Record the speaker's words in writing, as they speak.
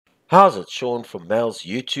How's it, Sean from Mel's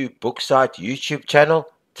YouTube book site YouTube channel?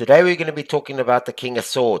 Today we're going to be talking about the King of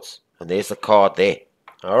Swords, and there's the card there.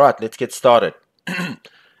 Alright, let's get started.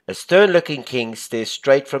 A stern-looking king stares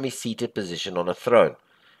straight from his seated position on a throne.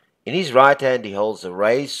 In his right hand he holds a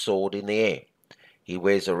raised sword in the air. He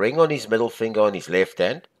wears a ring on his middle finger on his left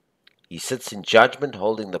hand. He sits in judgment,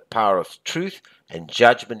 holding the power of truth and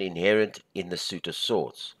judgment inherent in the suit of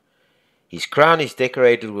swords. His crown is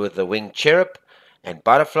decorated with a winged cherub and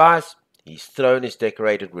butterflies. His throne is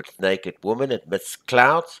decorated with naked women amidst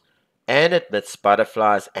clouds and amidst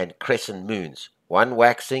butterflies and crescent moons, one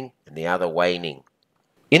waxing and the other waning.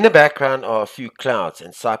 In the background are a few clouds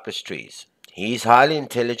and cypress trees. He is highly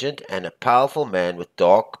intelligent and a powerful man with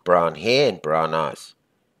dark brown hair and brown eyes.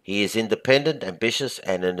 He is independent, ambitious,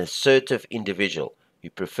 and an assertive individual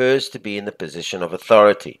who prefers to be in the position of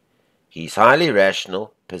authority. He is highly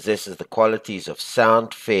rational, possesses the qualities of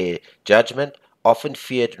sound, fair judgment, often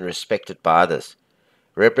feared and respected by others,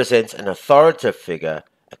 represents an authoritative figure,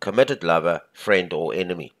 a committed lover, friend, or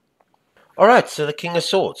enemy. Alright, so the King of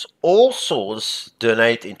Swords. All swords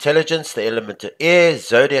denote intelligence, the element of air,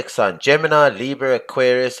 zodiac sign Gemini, Libra,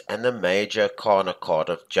 Aquarius, and the major arcana card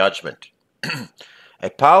of judgment. A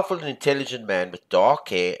powerful and intelligent man with dark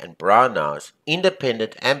hair and brown eyes,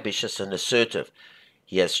 independent, ambitious, and assertive.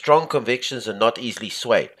 He has strong convictions and not easily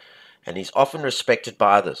swayed, and is often respected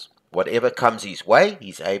by others. Whatever comes his way,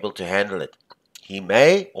 he is able to handle it. He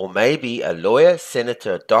may or may be a lawyer,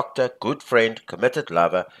 senator, doctor, good friend, committed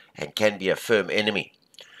lover, and can be a firm enemy.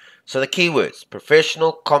 So the keywords: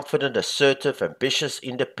 professional, confident, assertive, ambitious,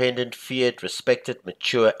 independent, feared, respected,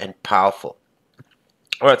 mature, and powerful.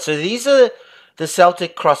 Alright, so these are the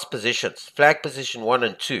Celtic cross positions, flag position 1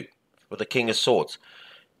 and 2 for the King of Swords.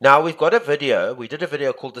 Now we've got a video, we did a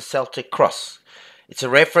video called the Celtic Cross. It's a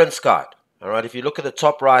reference guide. Alright, if you look at the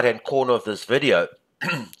top right hand corner of this video,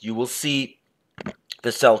 you will see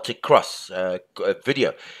the Celtic Cross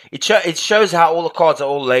video. It shows how all the cards are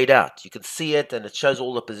all laid out. You can see it, and it shows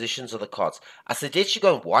all the positions of the cards. I suggest you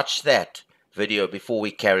go and watch that video before we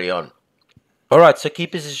carry on. Alright, so key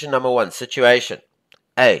position number 1, situation.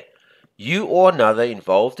 A. You or another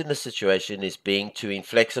involved in the situation is being too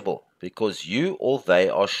inflexible because you or they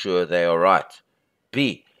are sure they are right.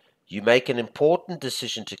 B. You make an important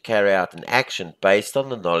decision to carry out an action based on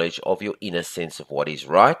the knowledge of your inner sense of what is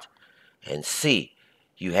right. And C.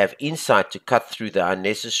 You have insight to cut through the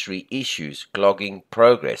unnecessary issues clogging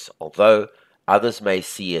progress, although others may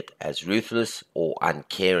see it as ruthless or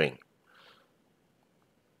uncaring.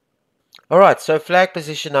 Alright, so flag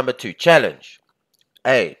position number 2, challenge.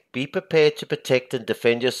 A. Be prepared to protect and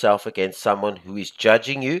defend yourself against someone who is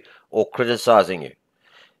judging you or criticizing you.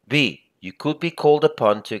 B. You could be called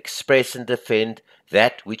upon to express and defend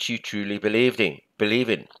that which you truly believe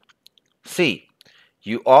in. C.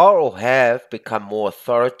 You are or have become more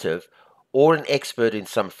authoritative or an expert in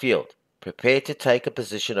some field. Prepare to take a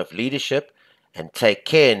position of leadership and take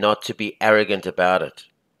care not to be arrogant about it.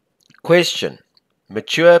 Question.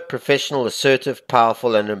 Mature, professional, assertive,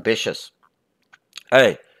 powerful, and ambitious.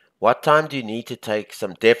 A. What time do you need to take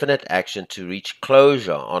some definite action to reach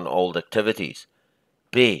closure on old activities?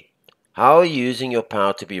 B. How are you using your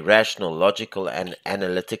power to be rational, logical, and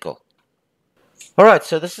analytical? Alright,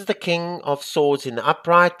 so this is the King of Swords in the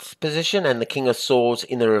upright position and the King of Swords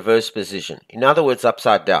in the reverse position. In other words,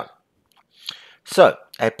 upside down. So,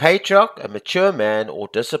 a patriarch, a mature man, or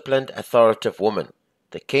disciplined, authoritative woman.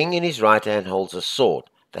 The king in his right hand holds a sword,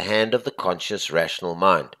 the hand of the conscious, rational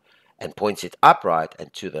mind, and points it upright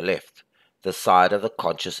and to the left, the side of the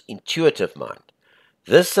conscious, intuitive mind.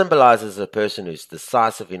 This symbolizes a person who is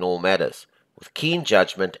decisive in all matters, with keen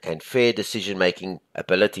judgment and fair decision-making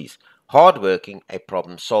abilities, hard-working, a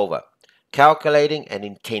problem solver, calculating and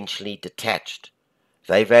intentionally detached.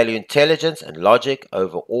 They value intelligence and logic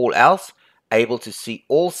over all else, able to see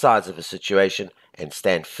all sides of a situation and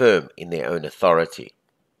stand firm in their own authority.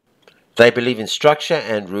 They believe in structure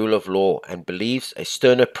and rule of law and believes a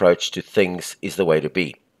stern approach to things is the way to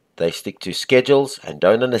be. They stick to schedules and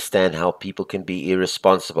don't understand how people can be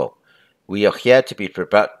irresponsible. We are here to be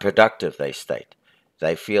productive, they state.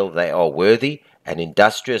 They feel they are worthy, an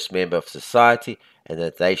industrious member of society, and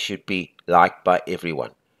that they should be liked by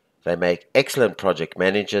everyone. They make excellent project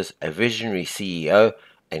managers, a visionary CEO,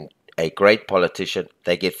 and a great politician.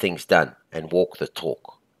 They get things done and walk the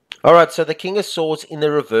talk. Alright, so the King of Swords in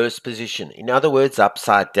the reverse position, in other words,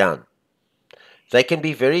 upside down. They can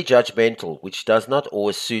be very judgmental, which does not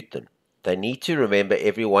always suit them. They need to remember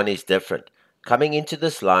everyone is different, coming into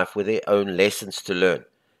this life with their own lessons to learn,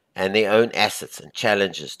 and their own assets and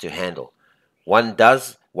challenges to handle. One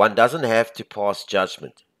doesn't have to pass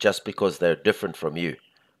judgment just because they're different from you.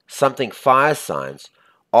 something fire signs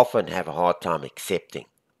often have a hard time accepting.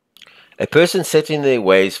 A person set in their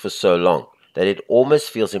ways for so long that it almost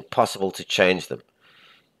feels impossible to change them.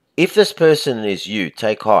 If this person is you,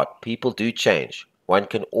 take heart. People do change. One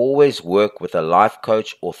can always work with a life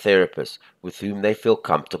coach or therapist with whom they feel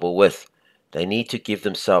comfortable with. They need to give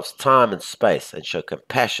themselves time and space and show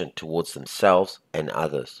compassion towards themselves and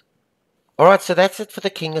others. Alright, so that's it for the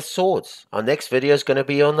King of Swords. Our next video is going to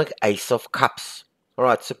be on the Ace of Cups.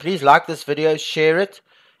 Alright, so please like this video, share it,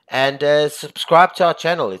 and subscribe to our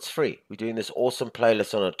channel. It's free. We're doing this awesome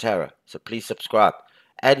playlist on our tarot, so please subscribe.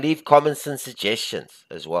 And leave comments and suggestions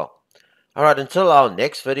as well. Alright, until our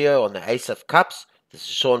next video on the Ace of Cups, this is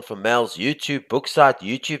Sean from Mel's YouTube book site,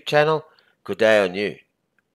 YouTube channel. Good day on you.